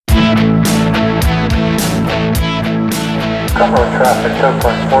Cumberland traffic,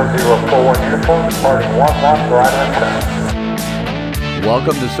 Oakland 4041 uniform, departing 11 glider.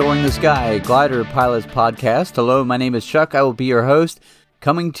 Welcome to Soaring the Sky, Glider Pilots Podcast. Hello, my name is Chuck. I will be your host,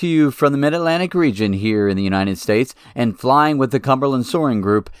 coming to you from the Mid-Atlantic region here in the United States and flying with the Cumberland Soaring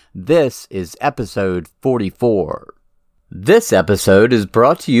Group. This is episode 44. This episode is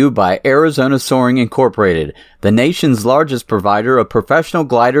brought to you by Arizona Soaring Incorporated, the nation's largest provider of professional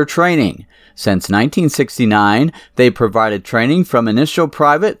glider training. Since 1969, they provided training from initial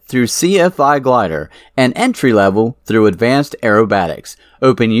private through CFI glider and entry level through advanced aerobatics.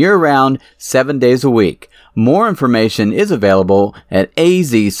 Open year-round, 7 days a week. More information is available at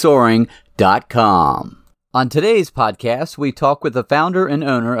azsoaring.com. On today's podcast, we talk with the founder and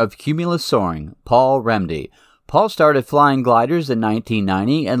owner of Cumulus Soaring, Paul Remdy. Paul started flying gliders in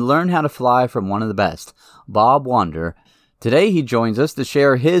 1990 and learned how to fly from one of the best, Bob Wander. Today he joins us to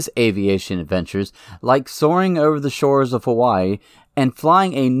share his aviation adventures, like soaring over the shores of Hawaii and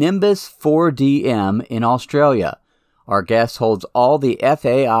flying a Nimbus 4DM in Australia. Our guest holds all the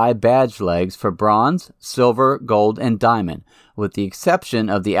FAI badge legs for bronze, silver, gold, and diamond, with the exception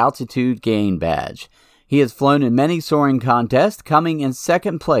of the altitude gain badge. He has flown in many soaring contests, coming in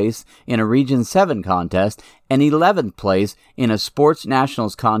second place in a Region 7 contest and 11th place in a Sports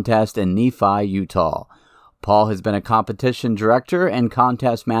Nationals contest in Nephi, Utah. Paul has been a competition director and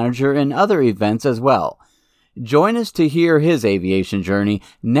contest manager in other events as well. Join us to hear his aviation journey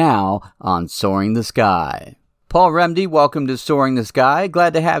now on Soaring the Sky. Paul Remdy, welcome to Soaring the Sky.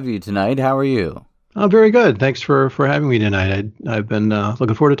 Glad to have you tonight. How are you? I'm very good. Thanks for having me tonight. I've been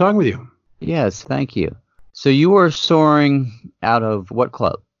looking forward to talking with you. Yes, thank you. So you are soaring out of what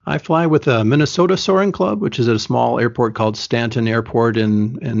club? I fly with the Minnesota Soaring Club, which is at a small airport called Stanton Airport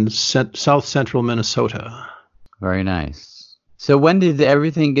in south central Minnesota. Very nice. So when did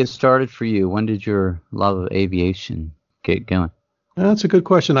everything get started for you? When did your love of aviation get going? That's a good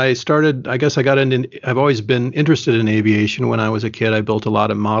question. I've always been interested in aviation. When I was a kid, I built a lot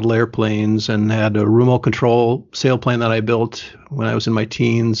of model airplanes and had a remote control sailplane that I built when I was in my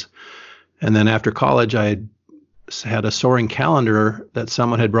teens. And then after college, I had a soaring calendar that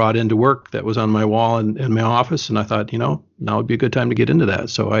someone had brought into work that was on my wall in my office. And I thought, now would be a good time to get into that.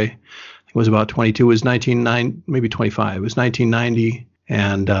 So I was about 22, it was 1990, maybe 25. It was 1990,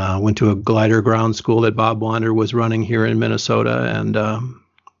 and went to a glider ground school that Bob Wander was running here in Minnesota, and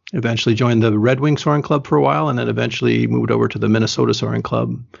eventually joined the Red Wing Soaring Club for a while, and then eventually moved over to the Minnesota Soaring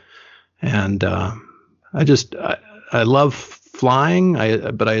Club. And I love flying,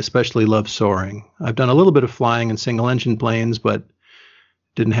 but I especially love soaring. I've done a little bit of flying in single-engine planes, but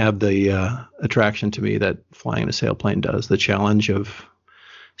didn't have the attraction to me that flying in a sailplane does. The challenge of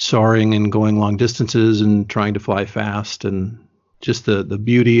soaring and going long distances and trying to fly fast, and just the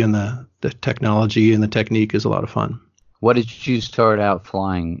beauty and the technology and the technique is a lot of fun. What did you start out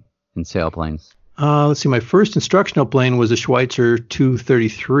flying in sailplanes? Let's see, my first instructional plane was a Schweitzer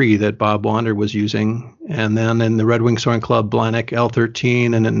 233 that Bob Wander was using. And then in the Red Wing Soaring Club, Blanik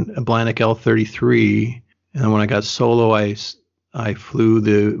L13 and then a Blanik L33. And then when I got solo, I flew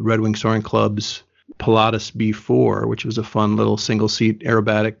the Red Wing Soaring Club's Pilatus B4, which was a fun little single-seat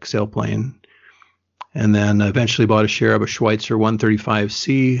aerobatic sailplane. And then eventually bought a share of a Schweitzer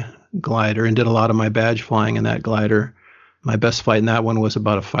 135C glider and did a lot of my badge flying in that glider. My best flight in that one was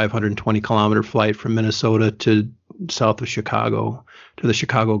about a 520-kilometer flight from Minnesota to south of Chicago to the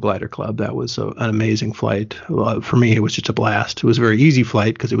Chicago Glider Club. That was an amazing flight. For me, it was just a blast. It was a very easy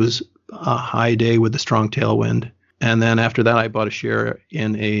flight because it was a high day with a strong tailwind. And then after that, I bought a share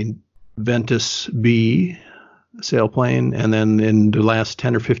in a Ventus B sailplane. And then in the last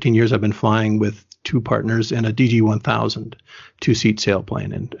 10 or 15 years, I've been flying with two partners in a DG-1000 two-seat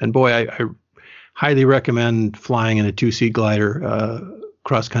sailplane. And boy, I highly recommend flying in a two-seat glider.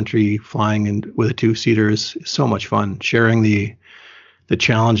 Cross-country flying with a two-seater is so much fun. Sharing the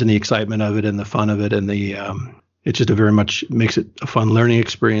challenge and the excitement of it and the fun of it, and it just makes it a fun learning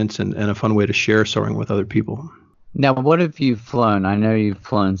experience and a fun way to share soaring with other people. Now, what have you flown? I know you've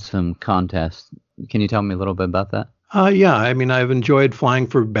flown some contests. Can you tell me a little bit about that? Yeah, I mean, I've enjoyed flying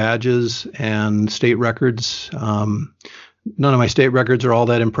for badges and state records. None of my state records are all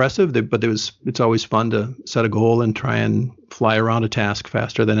that impressive, but it's always fun to set a goal and try and fly around a task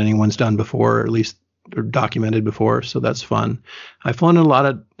faster than anyone's done before, or at least documented before. So that's fun. I've flown in a lot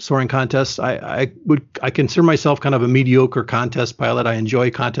of soaring contests. I consider myself kind of a mediocre contest pilot. I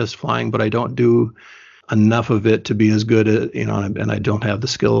enjoy contest flying, but I don't do enough of it to be as good at, and I don't have the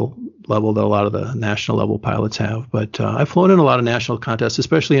skill level that a lot of the national level pilots have. But I've flown in a lot of national contests,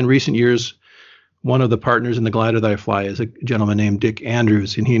 especially in recent years. One of the partners in the glider that I fly is a gentleman named Dick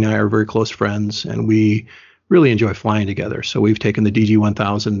Andrews, and he and I are very close friends, and we really enjoy flying together. So we've taken the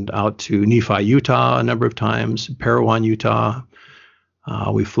DG-1000 out to Nephi, Utah a number of times, Parowan, Utah.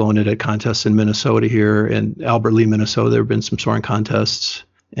 We've flown it at contests in Minnesota here, in Albert Lea, Minnesota. There have been some soaring contests,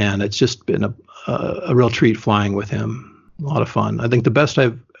 and it's just been a real treat flying with him. A lot of fun. I think the best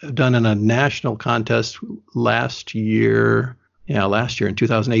I've done in a national contest last year in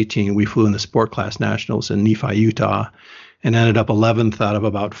 2018, we flew in the Sport Class Nationals in Nephi, Utah, and ended up 11th out of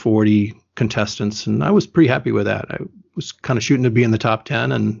about 40 contestants, and I was pretty happy with that. I was kind of shooting to be in the top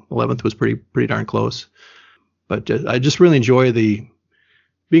 10, and 11th was pretty darn close. But I just really enjoy being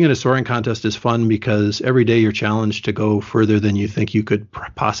in a soaring contest is fun because every day you're challenged to go further than you think you could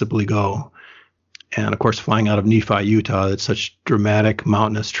possibly go. And of course, flying out of Nephi, Utah, it's such dramatic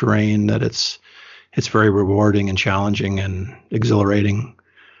mountainous terrain that it's very rewarding and challenging and exhilarating.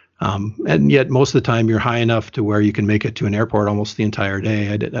 And yet most of the time you're high enough to where you can make it to an airport almost the entire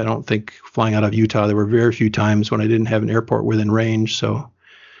day. I don't think flying out of Utah, there were very few times when I didn't have an airport within range. So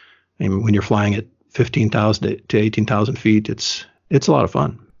I mean, when you're flying at 15,000 to 18,000 feet, it's a lot of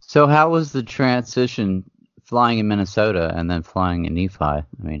fun. So how was the transition flying in Minnesota and then flying in Nephi? I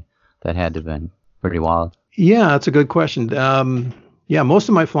mean, that had to have been pretty wild. Yeah, that's a good question. Most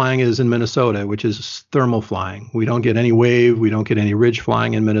of my flying is in Minnesota, which is thermal flying. We don't get any wave. We don't get any ridge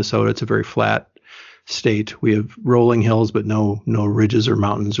flying in Minnesota. It's a very flat state. We have rolling hills, but no ridges or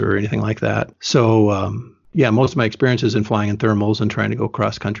mountains or anything like that. So, most of my experience is in flying in thermals and trying to go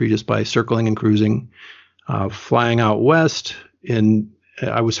cross country just by circling and cruising. Flying out west,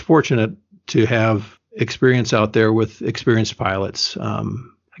 I was fortunate to have experience out there with experienced pilots.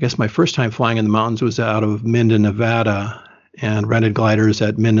 I guess my first time flying in the mountains was out of Minden, Nevada, and rented gliders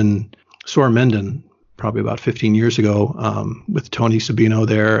at Soar Minden, probably about 15 years ago, with Tony Sabino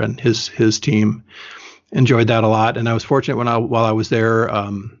there and his team. Enjoyed that a lot. And I was fortunate while I was there,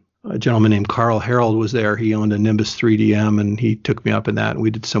 a gentleman named Carl Harold was there. He owned a Nimbus 3DM, and he took me up in that, and we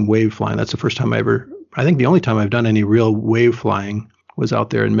did some wave flying. That's the first time I think the only time I've done any real wave flying was out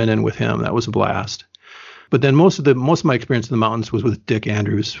there in Minden with him. That was a blast. But then most of my experience in the mountains was with Dick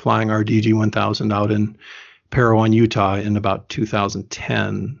Andrews, flying our DG-1000 out in Parowan, Utah in about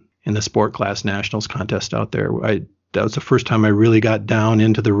 2010 in the Sport Class Nationals contest out there. That was the first time I really got down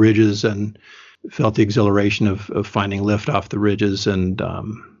into the ridges and felt the exhilaration of finding lift off the ridges. And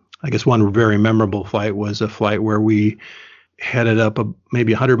I guess one very memorable flight was a flight where we headed up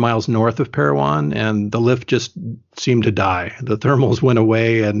maybe 100 miles north of Parowan, and the lift just seemed to die. The thermals went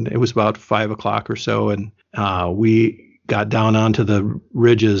away, and it was about 5 o'clock or so, and we got down onto the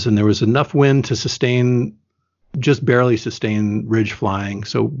ridges, and there was enough wind to just barely sustain ridge flying.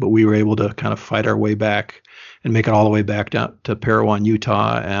 But we were able to kind of fight our way back and make it all the way back down to Parowan,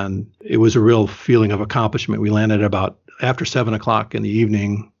 Utah, and it was a real feeling of accomplishment. We landed about after 7 o'clock in the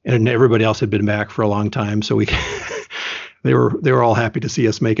evening, and everybody else had been back for a long time, so they were all happy to see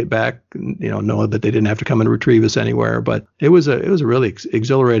us make it back, know that they didn't have to come and retrieve us anywhere. But it was a really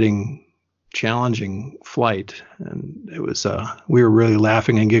exhilarating, challenging flight, and it was we were really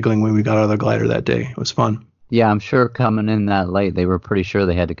laughing and giggling when we got out of the glider that day. It was fun. Yeah, I'm sure coming in that late, they were pretty sure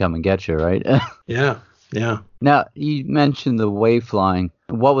they had to come and get you, right? Yeah. Now, you mentioned the wave flying.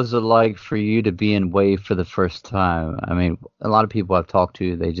 What was it like for you to be in wave for the first time? I mean, a lot of people I've talked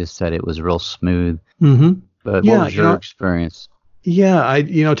to, they just said it was real smooth. Mm-hmm. But what was your experience? Yeah,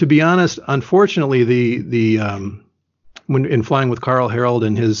 to be honest, unfortunately, when in flying with Carl Harold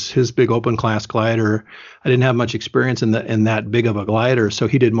and his big open class glider, I didn't have much experience in that big of a glider, so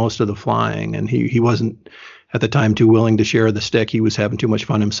he did most of the flying, and he wasn't at the time too willing to share the stick. He was having too much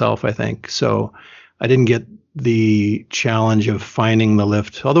fun himself, I think. So I didn't get the challenge of finding the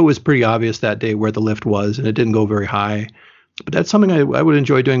lift, although it was pretty obvious that day where the lift was, and it didn't go very high. But that's something I would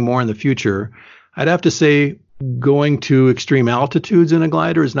enjoy doing more in the future. I'd have to say going to extreme altitudes in a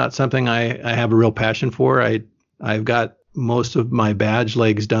glider is not something I have a real passion for. I've got most of my badge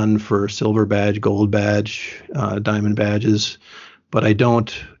legs done for silver badge, gold badge, diamond badges, but I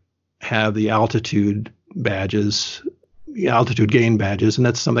don't have the altitude badges, altitude gain badges, and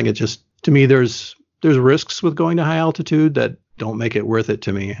that's something that just, to me, there's risks with going to high altitude that don't make it worth it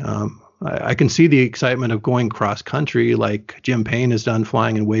to me. I can see the excitement of going cross country like Jim Payne has done,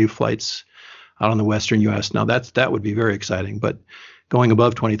 flying in wave flights out in the western U.S. Now that would be very exciting, but going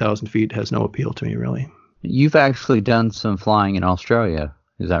above 20,000 feet has no appeal to me, really. You've actually done some flying in Australia,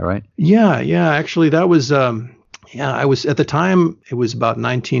 is that right? Yeah. Actually, that was, I was, at the time, it was about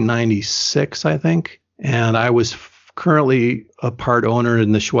 1996, I think, and I was currently a part owner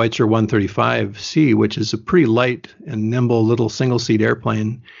in the Schweitzer 135C, which is a pretty light and nimble little single-seat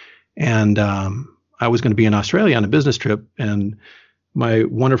airplane, and I was going to be in Australia on a business trip, and my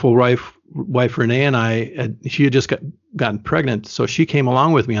wonderful wife Renee and she had just gotten pregnant, so she came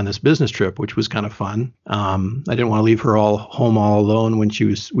along with me on this business trip, which was kind of fun. I didn't want to leave her home all alone when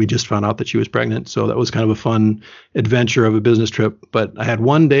we just found out that she was pregnant, so that was kind of a fun adventure of a business trip. But I had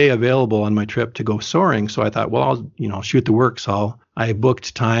one day available on my trip to go soaring, so I thought, well, I'll shoot the works. I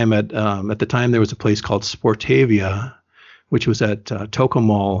booked time at the time there was a place called Sportavia, which was at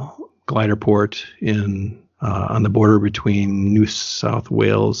Tokomol Glider Port on the border between New South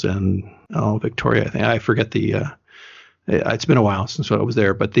Wales and Victoria. I think I forget it's been a while since I was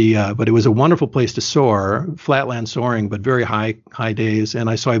there, but it was a wonderful place to soar, flatland soaring, but very high days. And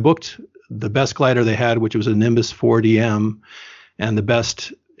I booked the best glider they had, which was a Nimbus 4DM, and the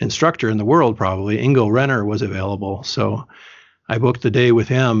best instructor in the world, probably Ingo Renner, was available. So I booked the day with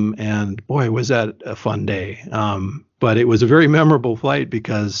him, and boy, was that a fun day. But it was a very memorable flight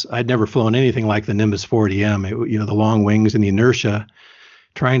because I'd never flown anything like the Nimbus 4DM. The long wings and the inertia.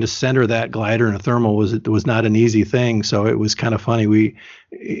 Trying to center that glider in a thermal was not an easy thing. So it was kind of funny.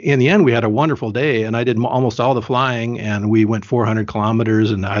 In the end, we had a wonderful day, and I did almost all the flying, and we went 400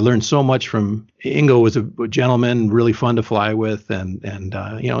 kilometers, and I learned so much from Ingo. Was a gentleman, really fun to fly with, and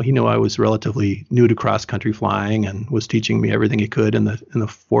he knew I was relatively new to cross country flying and was teaching me everything he could in the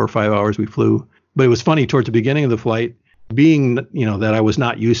 4 or 5 hours we flew. But it was funny towards the beginning of the flight, being, that I was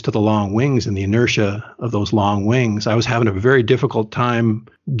not used to the long wings and the inertia of those long wings. I was having a very difficult time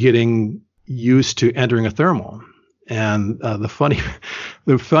getting used to entering a thermal. And the funny /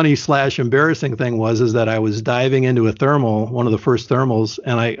 embarrassing thing was that I was diving into a thermal, one of the first thermals,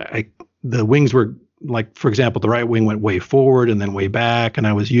 and the wings were like, for example, the right wing went way forward and then way back, and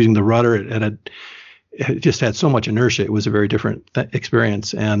I was using the rudder. It just had so much inertia. It was a very different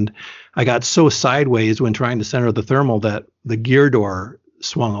experience. And I got so sideways when trying to center the thermal that the gear door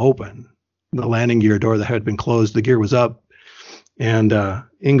swung open. The landing gear door that had been closed, the gear was up. And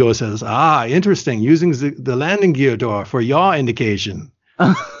Ingo says, interesting, using the landing gear door for yaw indication.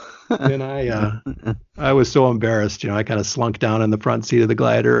 And I was so embarrassed. I kind of slunk down in the front seat of the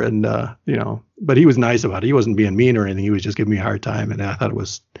glider, and but he was nice about it. He wasn't being mean or anything. He was just giving me a hard time, and I thought it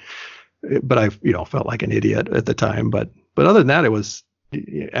was. But I, felt like an idiot at the time. But other than that, it was.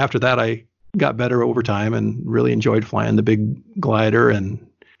 After that, I got better over time and really enjoyed flying the big glider, and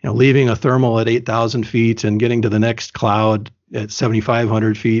leaving a thermal at 8,000 feet and getting to the next cloud at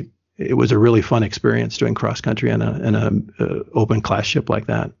 7,500 feet. It was a really fun experience doing cross country in a open class ship like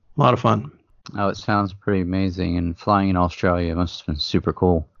that. A lot of fun. Oh, it sounds pretty amazing. And flying in Australia must have been super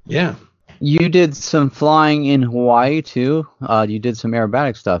cool. Yeah. You did some flying in Hawaii, too. You did some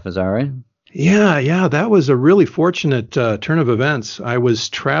aerobatic stuff, is that right? Yeah. That was a really fortunate turn of events. I was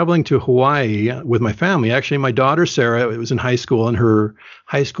traveling to Hawaii with my family. Actually, my daughter, Sarah, was in high school, and her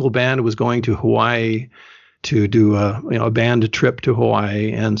high school band was going to Hawaii to do a band trip to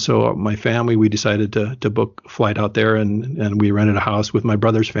Hawaii. And so my family, we decided to book a flight out there, and we rented a house with my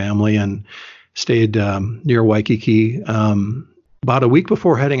brother's family and stayed near Waikiki. About a week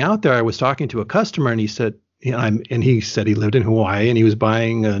before heading out there, I was talking to a customer, and he said, he said he lived in Hawaii, and he was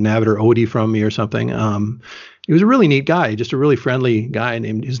buying a Navitor Odie from me or something. He was a really neat guy, just a really friendly guy.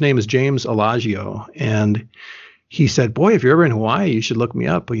 His name is James Alagio, and he said, "Boy, if you're ever in Hawaii, you should look me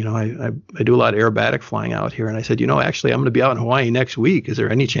up. I do a lot of aerobatic flying out here." And I said, "Actually, I'm going to be out in Hawaii next week. Is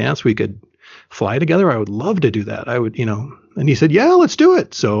there any chance we could fly together? I would love to do that. I would, And he said, "Yeah, let's do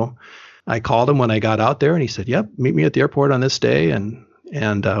it." So I called him when I got out there, and he said, "Yep, meet me at the airport on this day." And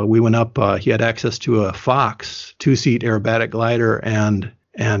we went up. He had access to a Fox 2-seat aerobatic glider,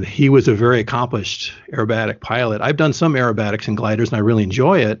 and he was a very accomplished aerobatic pilot. I've done some aerobatics and gliders, and I really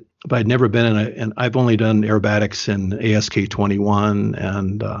enjoy it, but I'd never been and I've only done aerobatics in ASK 21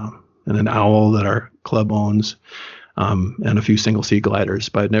 and an Owl that our club owns, and a few single seat gliders,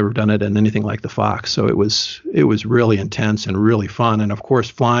 but I'd never done it in anything like the Fox. So it was really intense and really fun. And of course,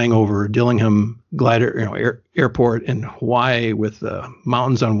 flying over Dillingham airport in Hawaii with the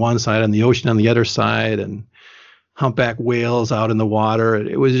mountains on one side and the ocean on the other side, and humpback whales out in the water.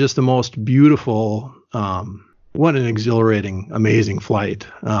 It was just the most beautiful, what an exhilarating, amazing flight.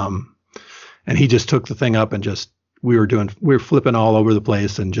 And he just took the thing up, and we were flipping all over the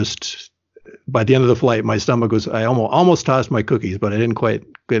place, and just by the end of the flight, my stomach was, I almost tossed my cookies, but I didn't quite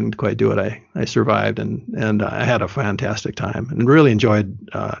do it. I survived, and I had a fantastic time, and really enjoyed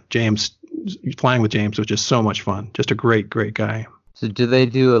James. Flying with James was just so much fun. Just a great guy. So do they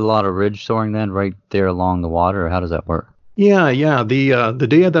do a lot of ridge soaring then right there along the water, or how does that work? Yeah. The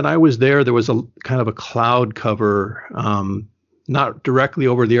day that I was there was a kind of a cloud cover, not directly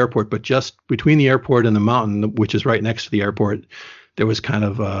over the airport, but just between the airport and the mountain, which is right next to the airport. there was kind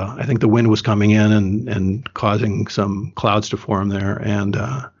of, I think the wind was coming in and causing some clouds to form there, and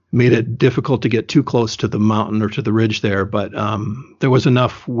made it difficult to get too close to the mountain or to the ridge there. But there was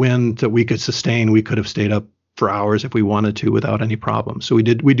enough wind that we could sustain. We could have stayed up for hours if we wanted to without any problem. So we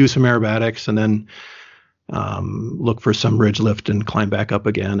do some aerobatics and then look for some ridge lift and climb back up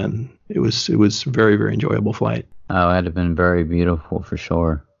again. And it was very, very enjoyable flight. Oh, it had been very beautiful for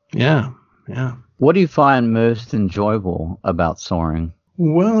sure. Yeah. What do you find most enjoyable about soaring?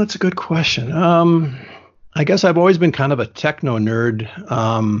 Well, it's a good question. I guess I've always been kind of a techno nerd,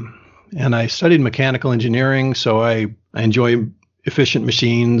 and I studied mechanical engineering, so I enjoy efficient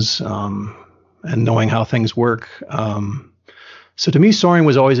machines and knowing how things work. So to me, soaring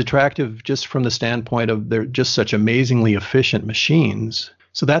was always attractive just from the standpoint of they're just such amazingly efficient machines.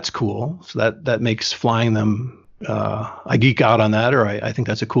 So that's cool. So that makes flying them, I geek out on that, or I think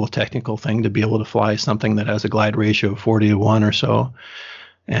that's a cool technical thing to be able to fly something that has a glide ratio of 40-1 or so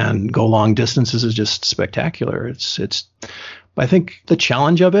and go long distances is just spectacular. I think the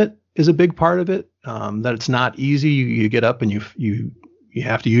challenge of it is a big part of it, that it's not easy. You get up and you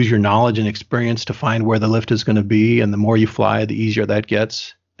have to use your knowledge and experience to find where the lift is going to be. And the more you fly, the easier that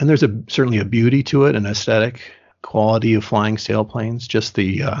gets. And there's certainly a beauty to it, an aesthetic quality of flying sailplanes. Just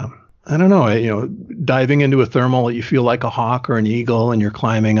the, I don't know, diving into a thermal, you feel like a hawk or an eagle, and you're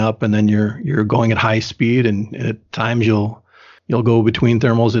climbing up, and then you're going at high speed, and at times you'll go between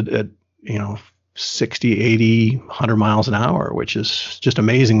thermals at 60, 80, 100 miles an hour, which is just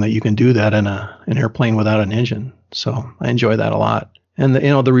amazing that you can do that in an airplane without an engine. So I enjoy that a lot. And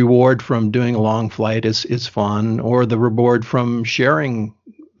the reward from doing a long flight is fun, or the reward from sharing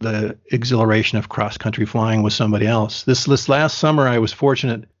the exhilaration of cross-country flying with somebody else. This last summer, I was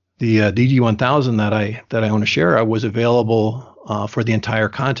fortunate. The DG1000 that I own a share of was available for the entire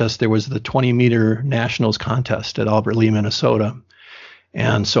contest. There was the 20-meter nationals contest at Albert Lea, Minnesota.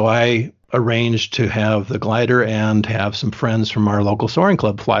 And so I arranged to have the glider and have some friends from our local soaring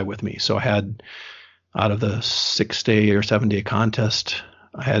club fly with me. So I had, out of the 6-day or 7-day contest,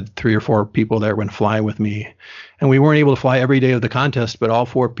 I had 3 or 4 people that went fly with me. And we weren't able to fly every day of the contest, but all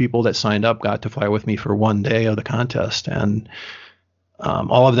 4 people that signed up got to fly with me for 1 day of the contest. And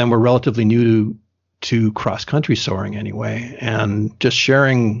all of them were relatively new to cross-country soaring anyway. And just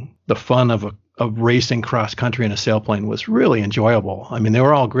sharing the fun of racing cross-country in a sailplane was really enjoyable. I mean, they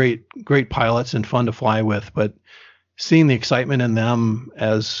were all great pilots and fun to fly with, but seeing the excitement in them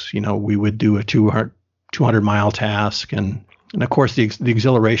as, we would do a 200-mile task, and of course the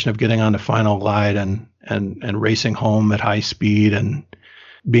exhilaration of getting on the final glide and racing home at high speed and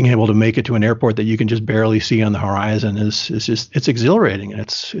being able to make it to an airport that you can just barely see on the horizon it's exhilarating.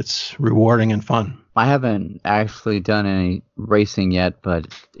 It's rewarding and fun. I haven't actually done any racing yet, but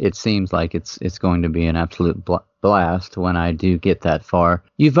it seems like it's going to be an absolute blast when I do get that far.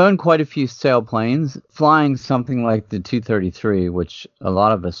 You've owned quite a few sailplanes, flying something like the 233, which a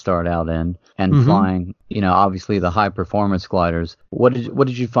lot of us start out in, and flying, obviously the high performance gliders. What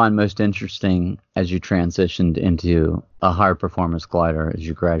did you find most interesting as you transitioned into a higher performance glider as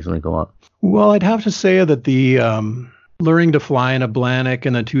you gradually go up? Well, I'd have to say that the learning to fly in a Blanik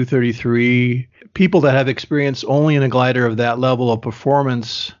and a 233, people that have experience only in a glider of that level of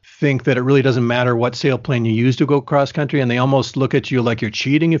performance think that it really doesn't matter what sailplane you use to go cross country, and they almost look at you like you're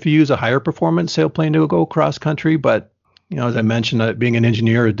cheating if you use a higher performance sailplane to go cross country. But as I mentioned, being an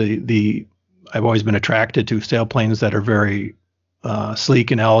engineer, I've always been attracted to sailplanes that are very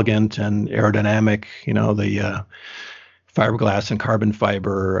sleek and elegant and aerodynamic. The fiberglass and carbon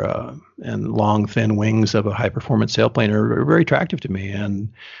fiber and long, thin wings of a high-performance sailplane are very attractive to me.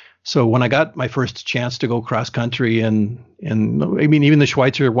 And so when I got my first chance to go cross-country, and even the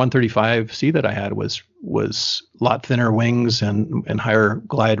Schweitzer 135C that I had was a lot thinner wings and higher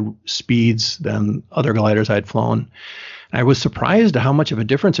glide speeds than other gliders I'd flown. I was surprised at how much of a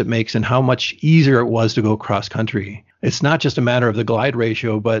difference it makes and how much easier it was to go cross-country. It's not just a matter of the glide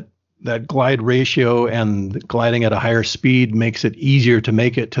ratio, but that glide ratio and gliding at a higher speed makes it easier to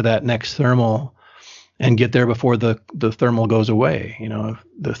make it to that next thermal and get there before the thermal goes away.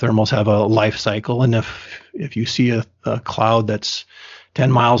 The thermals have a life cycle, and if you see a cloud that's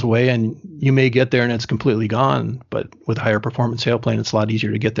 10 miles away, and you may get there and it's completely gone, but with a higher performance sailplane, it's a lot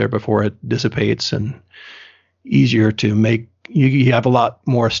easier to get there before it dissipates, and easier to make. You have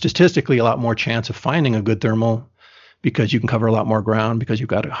statistically a lot more chance of finding a good thermal, because you can cover a lot more ground because you've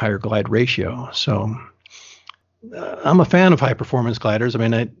got a higher glide ratio. So I'm a fan of high performance gliders. I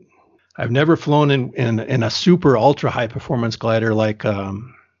mean, I've never flown in a super ultra high performance glider like I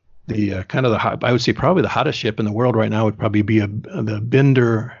would say probably the hottest ship in the world right now would probably be the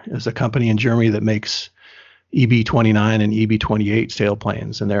Binder, is a company in Germany that makes EB-29 and EB-28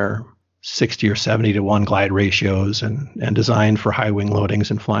 sailplanes, and they're 60 or 70 to 1 glide ratios and designed for high wing loadings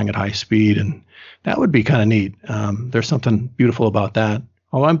and flying at high speed. And that would be kind of neat. There's something beautiful about that.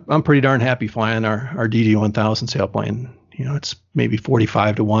 Oh, I'm pretty darn happy flying our DD-1000 sailplane. It's maybe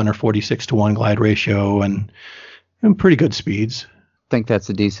 45 to 1 or 46 to 1 glide ratio and pretty good speeds. Think that's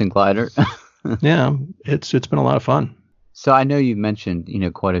a decent glider. Yeah, it's been a lot of fun. So I know you mentioned,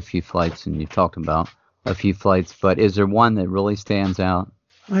 quite a few flights, and you've talked about a few flights, but is there one that really stands out?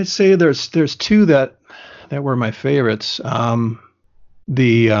 I'd say there's two that were my favorites. I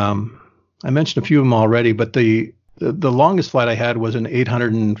mentioned a few of them already, but the longest flight I had was an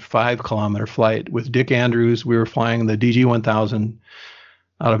 805 kilometer flight with Dick Andrews. We were flying the DG-1000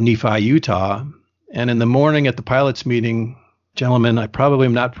 out of Nephi, Utah. And in the morning at the pilots meeting, gentleman, I probably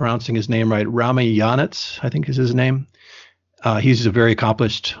am not pronouncing his name right, Rami Yanitz, I think is his name. He's a very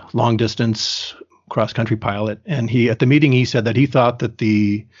accomplished long distance cross-country pilot. And at the meeting, he said that he thought that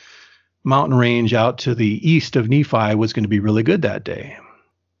the mountain range out to the east of Nephi was going to be really good that day.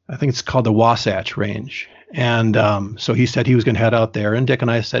 I think it's called the Wasatch Range. And so he said he was going to head out there. And Dick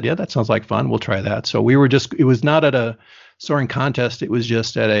and I said, yeah, that sounds like fun. We'll try that. So it was not at a soaring contest. It was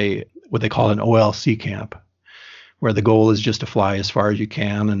just at what they call an OLC camp, where the goal is just to fly as far as you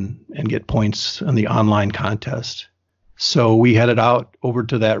can and get points in the online contest. So we headed out over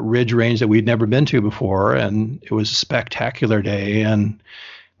to that ridge range that we'd never been to before, and it was a spectacular day. And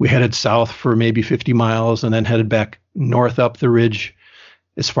we headed south for maybe 50 miles and then headed back north up the ridge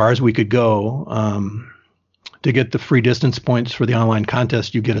as far as we could go. To get the free distance points for the online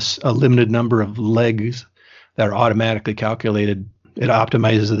contest, you get a limited number of legs that are automatically calculated. It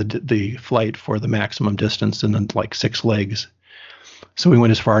optimizes the flight for the maximum distance and then like 6 legs. So we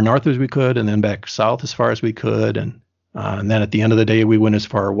went as far north as we could and then back south as far as we could. And then at the end of the day, we went as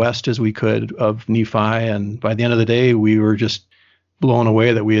far west as we could of Nephi. And by the end of the day, we were just blown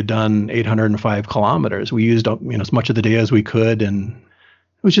away that we had done 805 kilometers. We used as much of the day as we could. And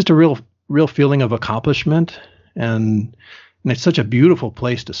it was just a real feeling of accomplishment. And it's such a beautiful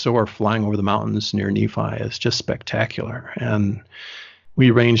place to soar, flying over the mountains near Nephi. It's just spectacular. And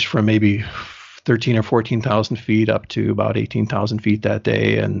we ranged from maybe 13 or 14,000 feet up to about 18,000 feet that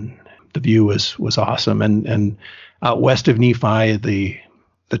day. And the view was awesome. And out west of Nephi, the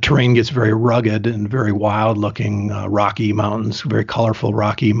terrain gets very rugged and very wild looking, rocky mountains, very colorful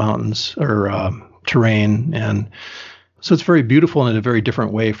rocky mountains or terrain. And so it's very beautiful in a very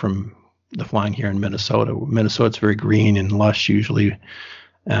different way from the flying here in Minnesota. Minnesota's very green and lush usually,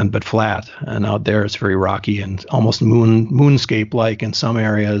 but flat. And out there it's very rocky and almost moonscape-like in some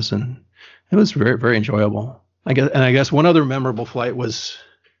areas. And it was very, very enjoyable. I guess one other memorable flight was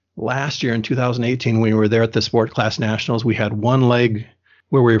last year in 2018 when we were there at the Sport Class Nationals. We had one leg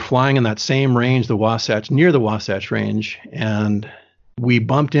where we were flying in that same range, near the Wasatch Range, and we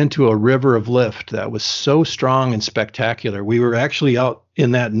bumped into a river of lift that was so strong and spectacular. We were actually out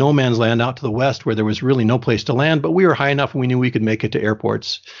in that no man's land out to the west where there was really no place to land, but we were high enough and we knew we could make it to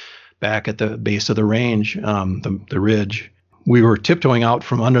airports back at the base of the range, the ridge. We were tiptoeing out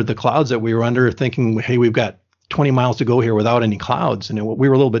from under the clouds that we were under, thinking, hey, we've got 20 miles to go here without any clouds. And we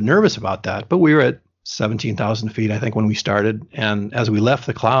were a little bit nervous about that, but we were at 17,000 feet, I think, when we started. And as we left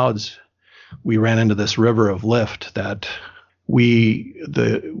the clouds, we ran into this river of lift that we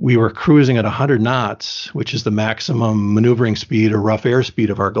were cruising at 100 knots, which is the maximum maneuvering speed or rough air speed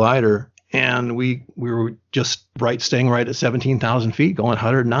of our glider. And we were just staying right at 17,000 feet, going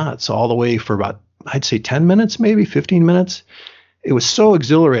 100 knots all the way for about, I'd say 10 minutes, maybe 15 minutes. It was so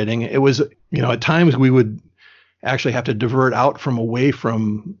exhilarating. It was, at times we would actually have to divert out from away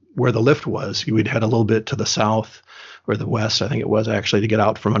from where the lift was. We'd head a little bit to the south or the west, I think it was actually, to get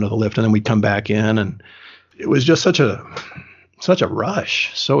out from under the lift. And then we'd come back in. And it was just such a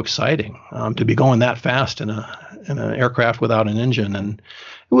rush, so exciting to be going that fast in an aircraft without an engine. And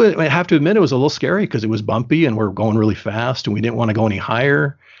I have to admit, it was a little scary because it was bumpy and we're going really fast and we didn't want to go any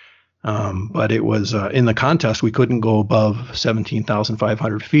higher. But it was in the contest, we couldn't go above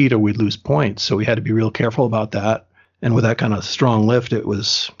 17,500 feet or we'd lose points. So we had to be real careful about that. And with that kind of strong lift, it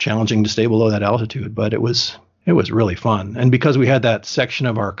was challenging to stay below that altitude, but it was really fun. And because we had that section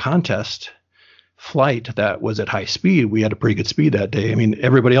of our contest flight that was at high speed, we had a pretty good speed that day. I mean,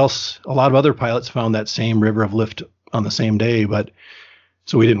 everybody else, a lot of other pilots found that same river of lift on the same day, but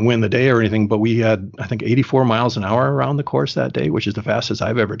so we didn't win the day or anything, but we had, I think, 84 miles an hour around the course that day, which is the fastest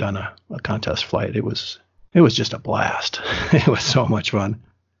I've ever done a contest flight. It was just a blast. It was so much fun.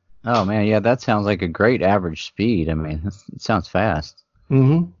 Oh man, yeah, that sounds like a great average speed. I mean, it sounds fast.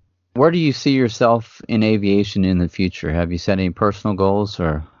 Mm-hmm. Where do you see yourself in aviation in the future? Have you set any personal goals,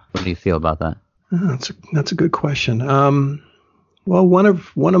 or what do you feel about that? That's a good question. Well, one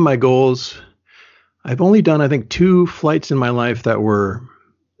of my goals, I've only done, I think, 2 flights in my life that were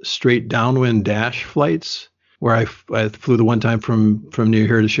straight downwind dash flights, where I flew the one time from near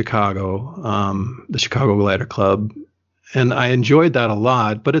here to Chicago, the Chicago Glider Club, and I enjoyed that a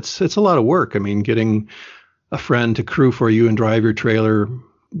lot. But it's a lot of work. I mean, getting a friend to crew for you and drive your trailer,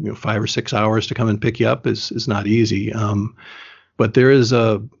 5 or 6 hours to come and pick you up is not easy. But there is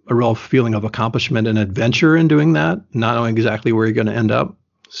a real feeling of accomplishment and adventure in doing that, not knowing exactly where you're going to end up.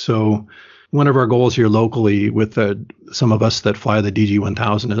 So one of our goals here locally with some of us that fly the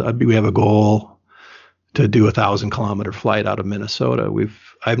DG1000, we have a goal to do 1,000-kilometer flight out of Minnesota.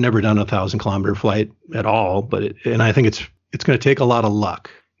 I've never done a 1,000-kilometer flight at all, and I think it's going to take a lot of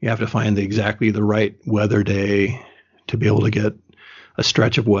luck. You have to find exactly the right weather day to be able to get a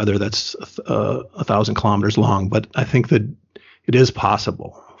stretch of weather that's 1,000 kilometers long. But I think that it is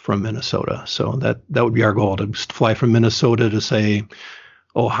possible from Minnesota. So that would be our goal, to just fly from Minnesota to, say,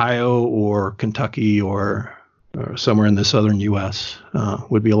 Ohio or Kentucky or somewhere in the southern U.S.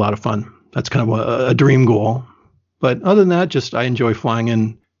 Would be a lot of fun. That's kind of a dream goal. But other than that, I enjoy flying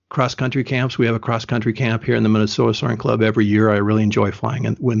in cross-country camps. We have a cross-country camp here in the Minnesota Soaring Club every year. I really enjoy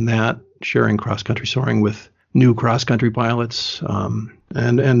flying sharing cross-country soaring with new cross-country pilots,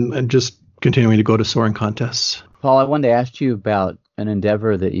 and just continuing to go to soaring contests. Paul, I wanted to ask you about an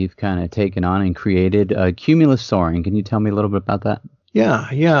endeavor that you've kind of taken on and created, Cumulus Soaring. Can you tell me a little bit about that? Yeah.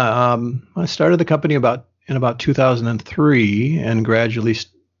 I started the company in about 2003 and gradually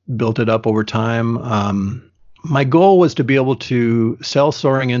built it up over time. My goal was to be able to sell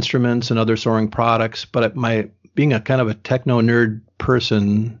soaring instruments and other soaring products, but being a kind of a techno nerd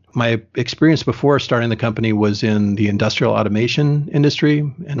person, my experience before starting the company was in the industrial automation industry,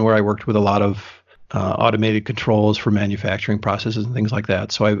 and where I worked with a lot of automated controls for manufacturing processes and things like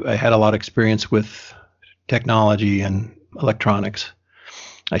that. So I had a lot of experience with technology and electronics.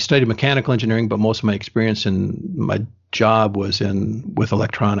 I studied mechanical engineering, but most of my experience in my job was with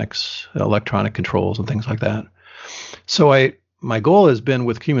electronics, electronic controls and things like that. So my goal has been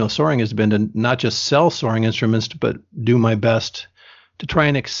with Cumulus Soaring has been to not just sell soaring instruments, but do my best to try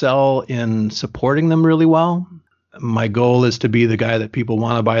and excel in supporting them really well. My goal is to be the guy that people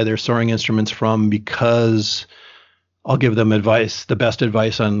want to buy their soaring instruments from, because I'll give them the best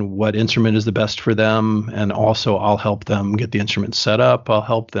advice on what instrument is the best for them. And also I'll help them get the instrument set up. I'll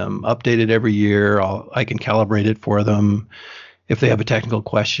help them update it every year. I can calibrate it for them. If they have a technical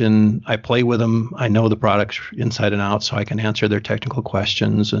question, I play with them. I know the products inside and out, so I can answer their technical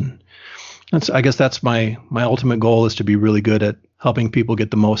questions. And I guess that's my ultimate goal, is to be really good at helping people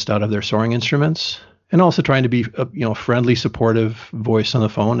get the most out of their soaring instruments, and also trying to be a friendly, supportive voice on the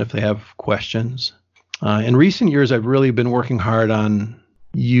phone if they have questions. In recent years, I've really been working hard on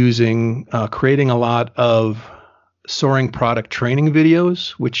creating a lot of soaring product training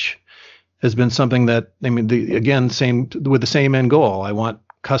videos, which has been something that, with the same end goal. I want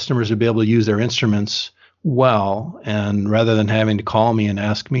customers to be able to use their instruments well, and rather than having to call me and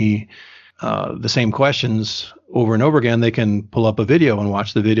ask me the same questions over and over again, they can pull up a video and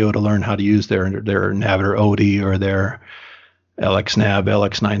watch the video to learn how to use their Navitor Odie or their LXNav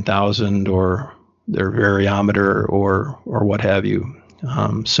LX9000 or their variometer or what have you.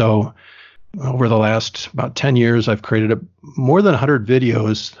 So over the last about 10 years, I've created more than 100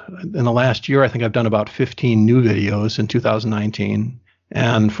 videos. In the last year, I think I've done about 15 new videos in 2019.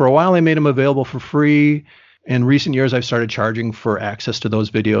 And for a while, I made them available for free. In recent years, I've started charging for access to those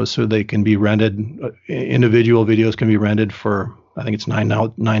videos, so they can be rented. Individual videos can be rented for, I think it's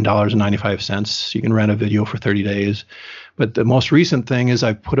 $9.95. You can rent a video for 30 days. But the most recent thing is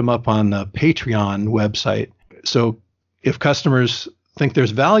I've put them up on the Patreon website. So if customers think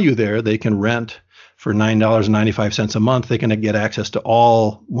there's value there, they can rent for $9.95 a month. They can get access to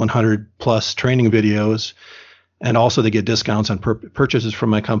all 100 plus training videos, and also they get discounts on purchases from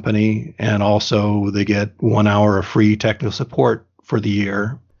my company, and also they get 1 hour of free technical support for the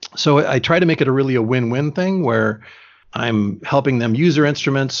year. So I try to make it a win-win thing, where I'm helping them use their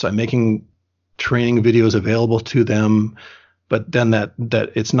instruments, I'm making training videos available to them, but then that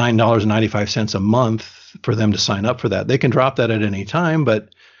it's $9.95 a month for them to sign up for that. They can drop that at any time, but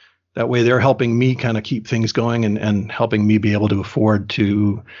that way they're helping me kind of keep things going and helping me be able to afford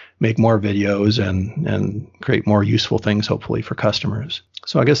to make more videos and create more useful things, hopefully, for customers.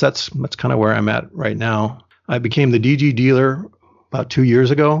 So I guess that's kind of where I'm at right now. I became the DG dealer about 2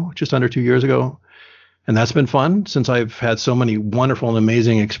 years ago, just under 2 years ago. And that's been fun, since I've had so many wonderful and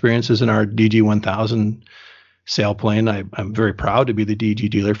amazing experiences in our DG1000 sailplane. I'm very proud to be the DG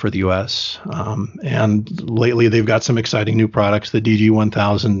dealer for the U.S. And lately, they've got some exciting new products. The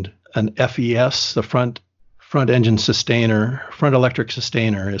DG1000 an FES, the front engine sustainer, front electric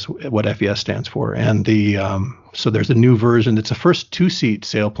sustainer is what FES stands for. And so there's a new version. It's the first 2-seat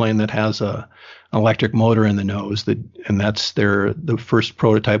sailplane that has an electric motor in the nose, and that's the first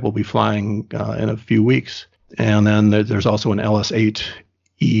prototype will be flying in a few weeks. And then there's also an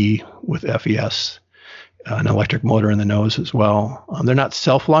LS-8E with FES, an electric motor in the nose as well. They're not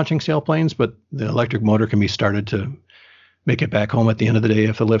self-launching sailplanes, but the electric motor can be started to make it back home at the end of the day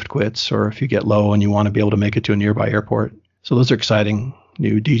if the lift quits, or if you get low and you want to be able to make it to a nearby airport. So those are exciting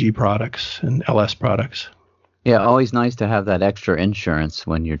new DG products and LS products. Yeah, always nice to have that extra insurance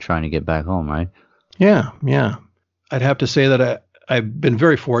when you're trying to get back home, right? Yeah. I'd have to say that I've been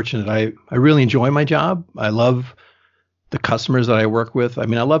very fortunate. I really enjoy my job. I love the customers that I work with. I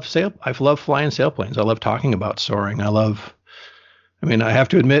mean, I love flying sailplanes. I love talking about soaring. I have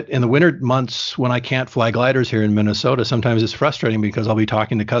to admit, in the winter months when I can't fly gliders here in Minnesota, sometimes it's frustrating because I'll be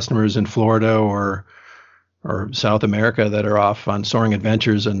talking to customers in Florida or South America that are off on soaring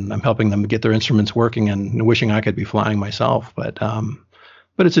adventures, and I'm helping them get their instruments working and wishing I could be flying myself. But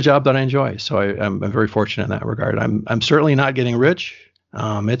it's a job that I enjoy, so I'm very fortunate in that regard. I'm certainly not getting rich.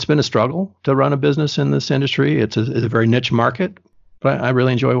 It's been a struggle to run a business in this industry. It's a very niche market, but I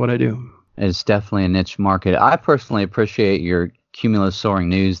really enjoy what I do. It's definitely a niche market. I personally appreciate your Cumulus Soaring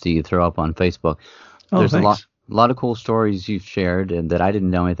News that you throw up on Facebook. There's a lot of cool stories you've shared and that I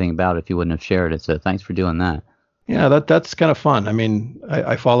didn't know anything about if you wouldn't have shared it. So thanks for doing that. Yeah, that's kind of fun. I mean,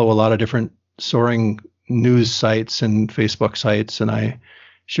 I follow a lot of different soaring news sites and Facebook sites, and I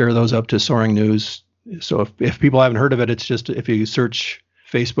share those up to Soaring News. So if people haven't heard of it, it's just if you search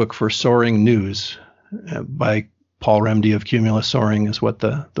Facebook for Soaring News by Paul Remdy of Cumulus Soaring is what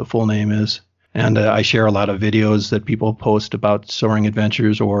the full name is. And I share a lot of videos that people post about soaring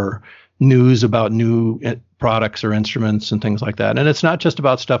adventures or news about new products or instruments and things like that. And it's not just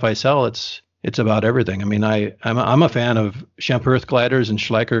about stuff I sell. It's about everything. I mean, I'm a fan of Schempp gliders and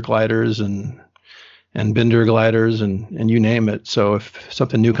Schleicher gliders and Binder gliders and you name it. So if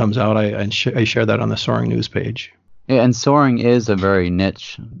something new comes out, I share that on the Soaring News page. Yeah, and soaring is a very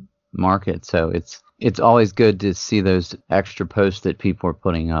niche market. So it's always good to see those extra posts that people are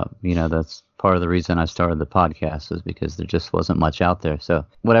putting up. You know, that's part of the reason I started the podcast, is because there just wasn't much out there. So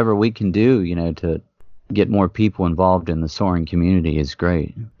whatever we can do, you know, to get more people involved in the soaring community is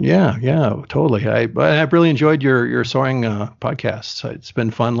great. Yeah, totally. I've really enjoyed your soaring podcasts. It's been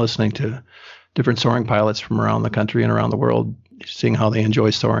fun listening to different soaring pilots from around the country and around the world, seeing how they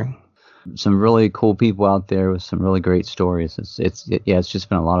enjoy soaring. Some really cool people out there with some really great stories. It's just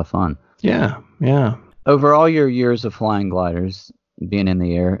been a lot of fun. Yeah. Over all your years of flying gliders, being in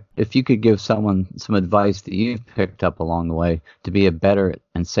the air, if you could give someone some advice that you've picked up along the way to be a better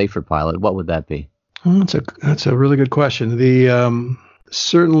and safer pilot, what would that be? That's a really good question.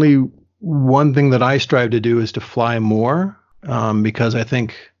 Certainly one thing that I strive to do is to fly more, because I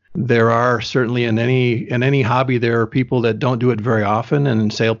think there are certainly in any hobby, there are people that don't do it very often,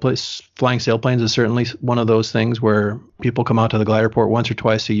 and flying sailplanes is certainly one of those things where people come out to the glider port once or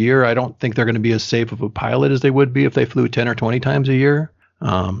twice a year. I don't think they're going to be as safe of a pilot as they would be if they flew 10 or 20 times a year.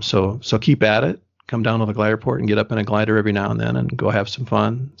 So keep at it. Come down to the glider port and get up in a glider every now and then and go have some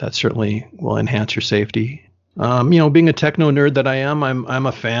fun. That certainly will enhance your safety. Being a techno nerd that I am, I'm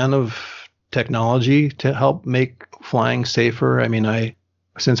a fan of technology to help make flying safer. I mean,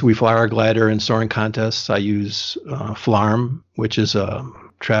 since we fly our glider in soaring contests, I use FLARM, which is a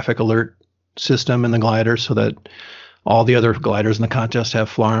traffic alert system in the glider, so that all the other gliders in the contest have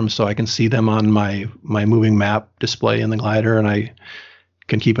FLARM, so I can see them on my moving map display in the glider, and I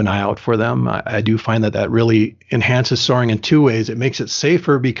can keep an eye out for them. I do find that really enhances soaring in two ways. It makes it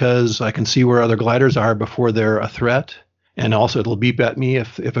safer because I can see where other gliders are before they're a threat, and also it'll beep at me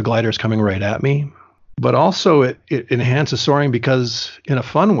if a glider is coming right at me. But also it enhances soaring in a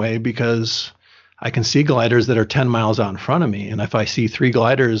fun way, because I can see gliders that are 10 miles out in front of me. And if I see 3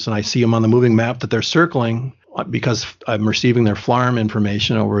 gliders and I see them on the moving map that they're circling, because I'm receiving their FLARM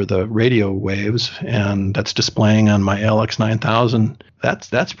information over the radio waves, and that's displaying on my LX9000,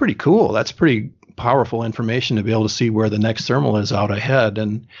 that's pretty cool. That's pretty powerful information to be able to see where the next thermal is out ahead.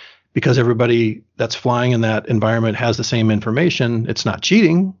 And because everybody that's flying in that environment has the same information, it's not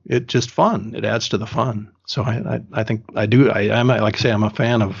cheating. It's just fun. It adds to the fun. So I think I do. I'm like I say, I'm a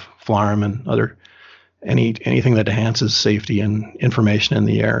fan of FLARM and anything that enhances safety and information in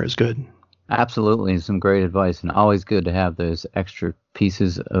the air is good. Absolutely, some great advice, and always good to have those extra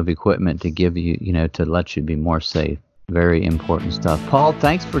pieces of equipment to give you, to let you be more safe. Very important stuff. Paul,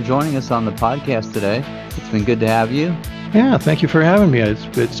 thanks for joining us on the podcast today. It's been good to have you. Yeah, thank you for having me.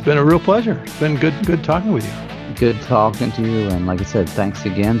 It's been a real pleasure. It's been good talking with you. good talking to you. And like I said, thanks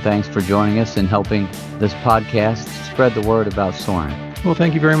again. Thanks for joining us and helping this podcast spread the word about soaring. Well,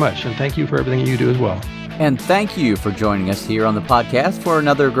 thank you very much. And thank you for everything you do as well. And thank you for joining us here on the podcast for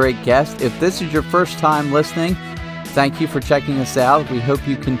another great guest. If this is your first time listening, thank you for checking us out. We hope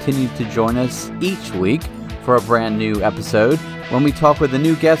you continue to join us each week for a brand new episode when we talk with a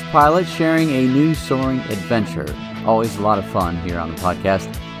new guest pilot sharing a new soaring adventure. Always a lot of fun here on the podcast.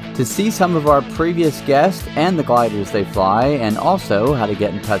 To see some of our previous guests and the gliders they fly, and also how to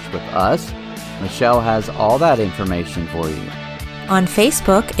get in touch with us, Michelle has all that information for you. On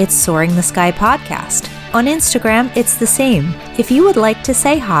Facebook, it's Soaring the Sky Podcast. On Instagram, it's the same. If you would like to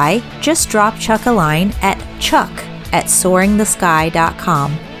say hi, just drop Chuck a line at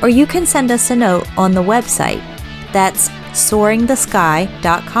chuck@soaringthesky.com, or you can send us a note on the website. That's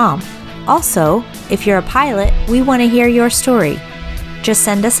soaringthesky.com. Also, if you're a pilot, we want to hear your story. Just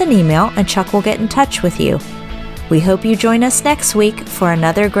send us an email and Chuck will get in touch with you. We hope you join us next week for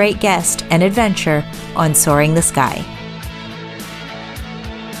another great guest and adventure on Soaring the Sky.